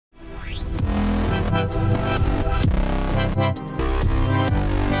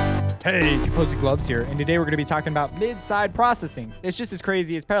Hey, Composing Gloves here, and today we're going to be talking about mid-side processing. It's just as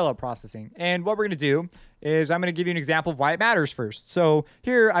crazy as parallel processing. And what we're going to do is I'm going to give you an example of why it matters first. So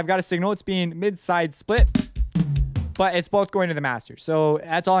here I've got a signal. It's being mid-side split, but it's both going to the master. So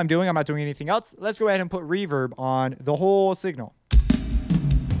that's all I'm doing. I'm not doing anything else. Let's go ahead and put reverb on the whole signal.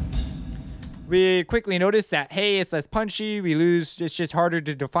 We quickly notice that, hey, it's less punchy. We lose, it's just harder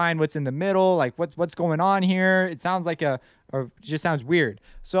to define what's in the middle, like what's going on here. It sounds like or just sounds weird.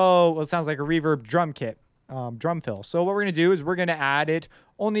 So it sounds like a reverb drum kit, drum fill. So what we're gonna do is we're gonna add it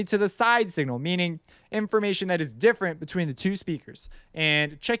only to the side signal, meaning information that is different between the two speakers.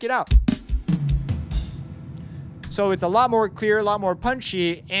 And check it out. So it's a lot more clear, a lot more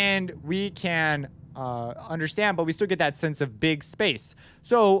punchy, and we can understand, but we still get that sense of big space.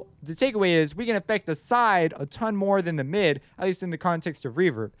 So the takeaway is we can affect the side a ton more than the mid, at least in the context of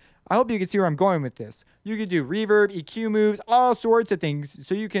reverb. I hope you can see where I'm going with this. You could do reverb, EQ moves, all sorts of things,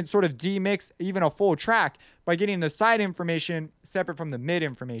 so you can sort of demix even a full track by getting the side information separate from the mid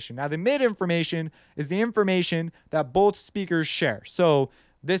information. Now the mid information is the information that both speakers share. So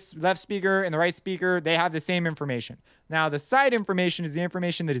this left speaker and the right speaker, they have the same information. Now, the side information is the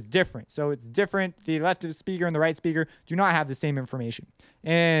information that is different. So it's different. The left speaker and the right speaker do not have the same information.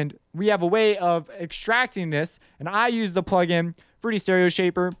 And we have a way of extracting this, and I use the plugin Fruity Stereo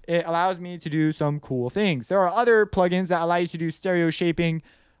Shaper. It allows me to do some cool things. There are other plugins that allow you to do stereo shaping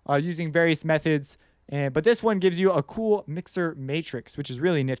using various methods, but this one gives you a cool mixer matrix, which is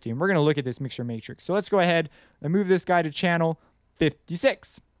really nifty. And we're going to look at this mixer matrix. So let's go ahead and move this guy to channel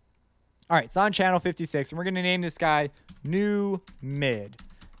 56. All right, it's on channel 56, and we're going to name this guy New Mid.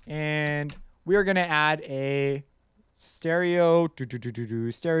 And we are going to add a stereo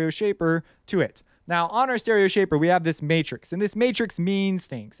shaper to it. Now, on our stereo shaper, we have this matrix, and this matrix means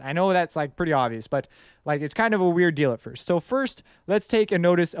things. I know that's like pretty obvious, but like it's kind of a weird deal at first. So first, let's take a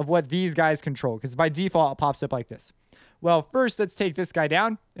notice of what these guys control, because by default, it pops up like this. Well, first, let's take this guy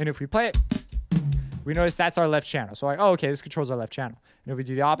down, and if we play it, we notice that's our left channel. So like, oh, okay, this controls our left channel. And if we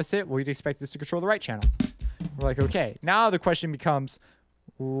do the opposite, well, we'd expect this to control the right channel. We're like, okay. Now the question becomes,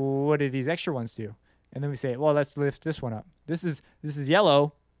 what do these extra ones do? And then we say, well, let's lift this one up. This is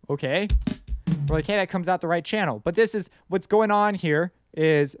yellow. Okay. We're like, hey, that comes out the right channel. But this is what's going on here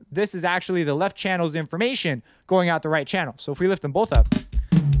is this is actually the left channel's information going out the right channel. So if we lift them both up,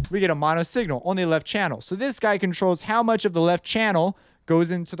 we get a mono signal, only left channel. So this guy controls how much of the left channel goes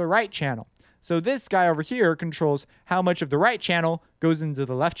into the right channel. So this guy over here controls how much of the right channel goes into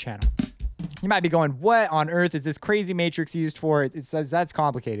the left channel. You might be going, what on earth is this crazy matrix used for? It says that's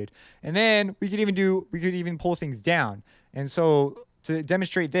complicated. And then we could even pull things down. And so to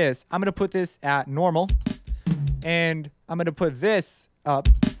demonstrate this, I'm going to put this at normal, and I'm going to put this up.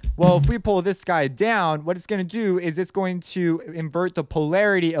 Well, if we pull this guy down, what it's going to do is it's going to invert the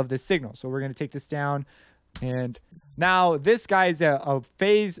polarity of the signal. So we're going to take this down, and now this guy's a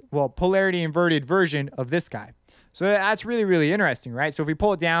phase, well, polarity inverted version of this guy. So that's really, really interesting, right? So if we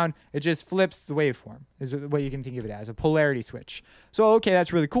pull it down, it just flips the waveform, is what you can think of it as, a polarity switch. So, okay,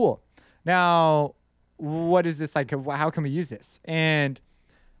 that's really cool. Now, what is this like? How can we use this? And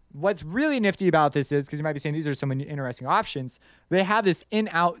what's really nifty about this is, because you might be saying these are some interesting options, they have this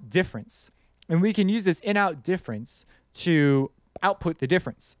in-out difference. And we can use this in-out difference to output the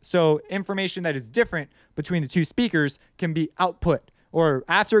difference. So information that is different between the two speakers can be output, or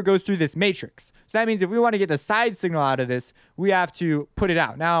after it goes through this matrix. So that means if we want to get the side signal out of this, we have to put it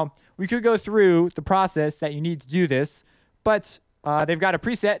out. Now, we could go through the process that you need to do this, but they've got a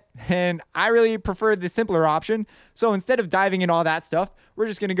preset, and I really prefer the simpler option. So instead of diving in all that stuff, we're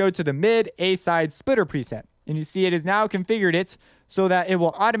just going to go to the mid A side splitter preset. And you see it has now configured it so that it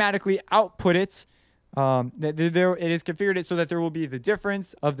will automatically output it. It is configured it so that there will be the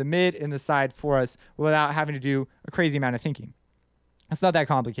difference of the mid and the side for us without having to do a crazy amount of thinking. It's not that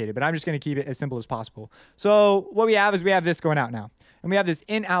complicated, but I'm just going to keep it as simple as possible. So what we have is we have this going out now, and we have this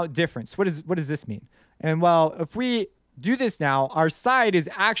in-out difference. What does this mean? And well, if we do this now, our side is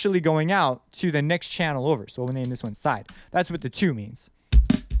actually going out to the next channel over. So we'll name this one side. That's what the 2 means.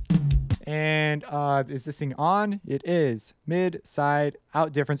 And is this thing on? It is. Mid, side,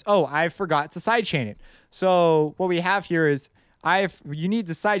 out difference. Oh, I forgot to sidechain it. So what we have here is you need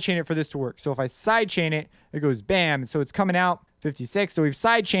to sidechain it for this to work. So if I sidechain it, it goes bam. So it's coming out 56. So we've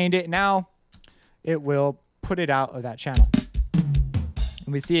sidechained it. Now it will put it out of that channel.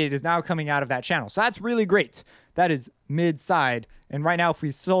 And we see it is now coming out of that channel. So that's really great. That is mid side. And right now, if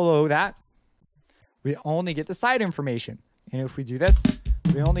we solo that, we only get the side information. And if we do this,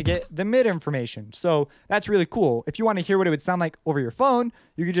 we only get the mid information. So that's really cool. If you want to hear what it would sound like over your phone,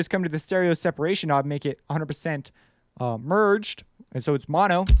 you could just come to the stereo separation knob, make it 100% merged. And so it's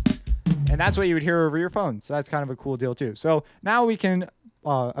mono. And that's what you would hear over your phone. So that's kind of a cool deal too. So now we can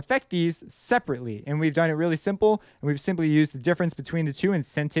affect these separately. And we've done it really simple. And we've simply used the difference between the two and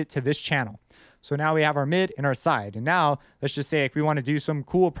sent it to this channel. So now we have our mid and our side. And now let's just say like we want to do some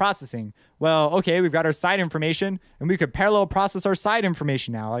cool processing. Well, okay, we've got our side information and we could parallel process our side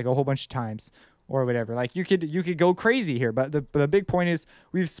information now like a whole bunch of times or whatever. Like you could go crazy here. But the big point is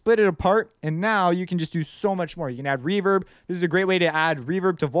we've split it apart and now you can just do so much more. You can add reverb. This is a great way to add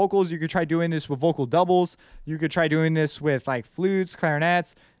reverb to vocals. You could try doing this with vocal doubles. You could try doing this with like flutes,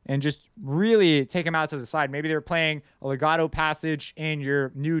 clarinets, and just really take them out to the side. Maybe they're playing a legato passage in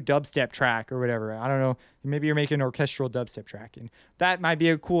your new dubstep track or whatever. I don't know. Maybe you're making an orchestral dubstep track. And that might be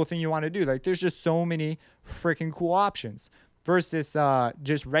a cool thing you want to do. Like there's just so many freaking cool options versus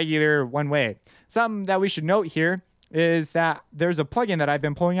just regular one way. Something that we should note here is that there's a plugin that I've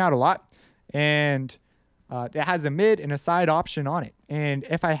been pulling out a lot. And it has a mid and a side option on it. And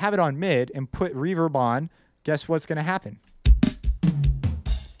if I have it on mid and put reverb on, guess what's going to happen?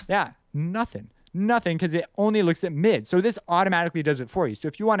 Yeah, nothing, because it only looks at mid. So this automatically does it for you. So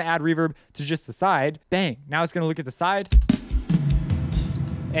if you want to add reverb to just the side, bang, now it's going to look at the side.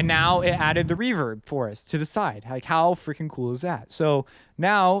 And now it added the reverb for us to the side. Like how freaking cool is that? So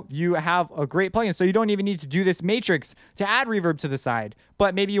now you have a great plugin. So you don't even need to do this matrix to add reverb to the side.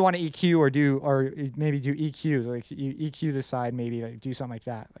 But maybe you want to EQ or maybe do EQ. Like you EQ the side, maybe like do something like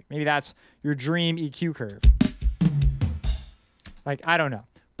that. Like maybe that's your dream EQ curve. Like I don't know.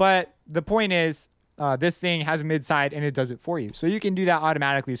 But the point is, this thing has a mid side and it does it for you. So you can do that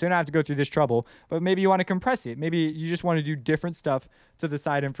automatically. So you don't have to go through this trouble. But maybe you want to compress it. Maybe you just want to do different stuff to the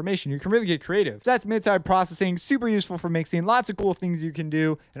side information. You can really get creative. So that's mid-side processing. Super useful for mixing. Lots of cool things you can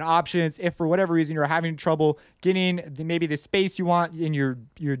do and options. If for whatever reason you're having trouble getting maybe the space you want in your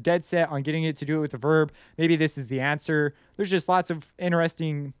dead set on getting it to do it with the verb, maybe this is the answer. There's just lots of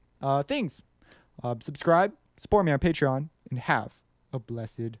interesting things. Subscribe, support me on Patreon, and have a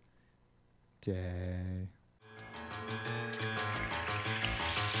blessed day.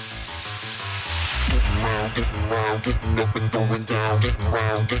 Getting round, getting up and going down, getting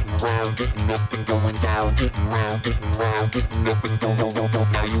round, getting up and going down, getting round, getting up and go.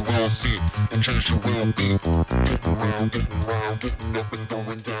 Now you will see, and change you will be. Getting round, getting up and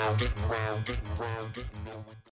going down, getting round, getting up.